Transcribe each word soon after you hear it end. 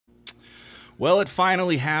Well, it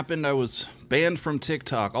finally happened. I was banned from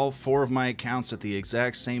TikTok, all 4 of my accounts at the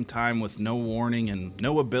exact same time with no warning and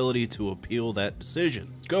no ability to appeal that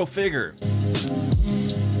decision. Go figure.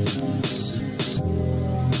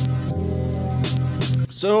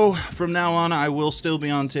 So, from now on, I will still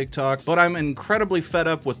be on TikTok, but I'm incredibly fed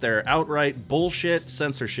up with their outright bullshit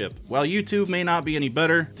censorship. While YouTube may not be any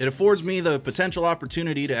better, it affords me the potential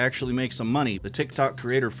opportunity to actually make some money. The TikTok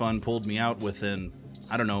Creator Fund pulled me out within,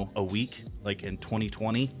 I don't know, a week, like in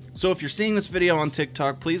 2020. So if you're seeing this video on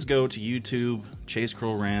TikTok, please go to YouTube,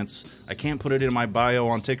 ChaseCurlRantz. I can't put it in my bio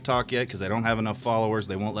on TikTok yet because I don't have enough followers.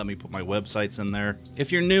 They won't let me put my websites in there.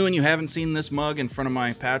 If you're new and you haven't seen this mug in front of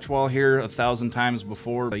my patch wall here 1,000 times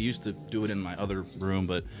before, I used to do it in my other room,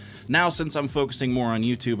 but now since I'm focusing more on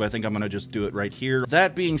YouTube, I think I'm gonna just do it right here.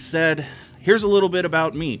 That being said, here's a little bit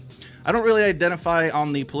about me. I don't really identify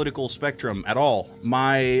on the political spectrum at all.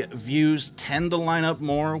 My views tend to line up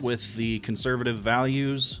more with the conservative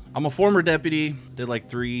values. I'm a former deputy, did like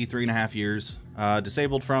 3.5 years,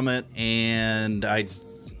 disabled from it, and I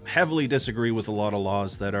heavily disagree with a lot of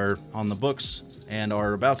laws that are on the books and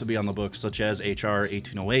are about to be on the books, such as HR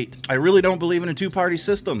 1808. I really don't believe in a two-party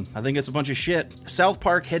system. I think it's a bunch of shit. South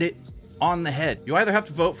Park hit it on the head. You either have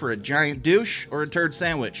to vote for a giant douche or a turd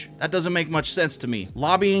sandwich. That doesn't make much sense to me.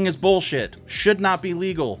 Lobbying is bullshit. Should not be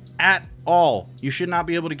legal at all. You should not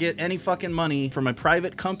be able to get any fucking money from a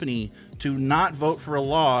private company to not vote for a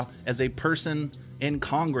law as a person in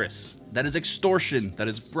Congress. That is extortion. That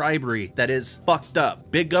is bribery. That is fucked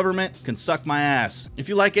up. Big government can suck my ass. If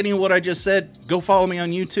you like any of what I just said, go follow me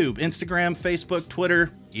on YouTube, Instagram, Facebook,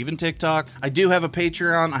 Twitter, even TikTok. I do have a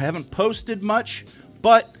Patreon. I haven't posted much,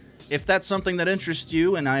 but if that's something that interests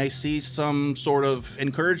you and I see some sort of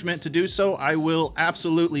encouragement to do so, I will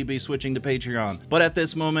absolutely be switching to Patreon. But at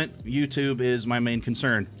this moment, YouTube is my main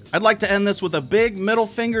concern. I'd like to end this with a big middle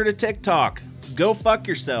finger to TikTok. Go fuck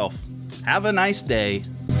yourself. Have a nice day.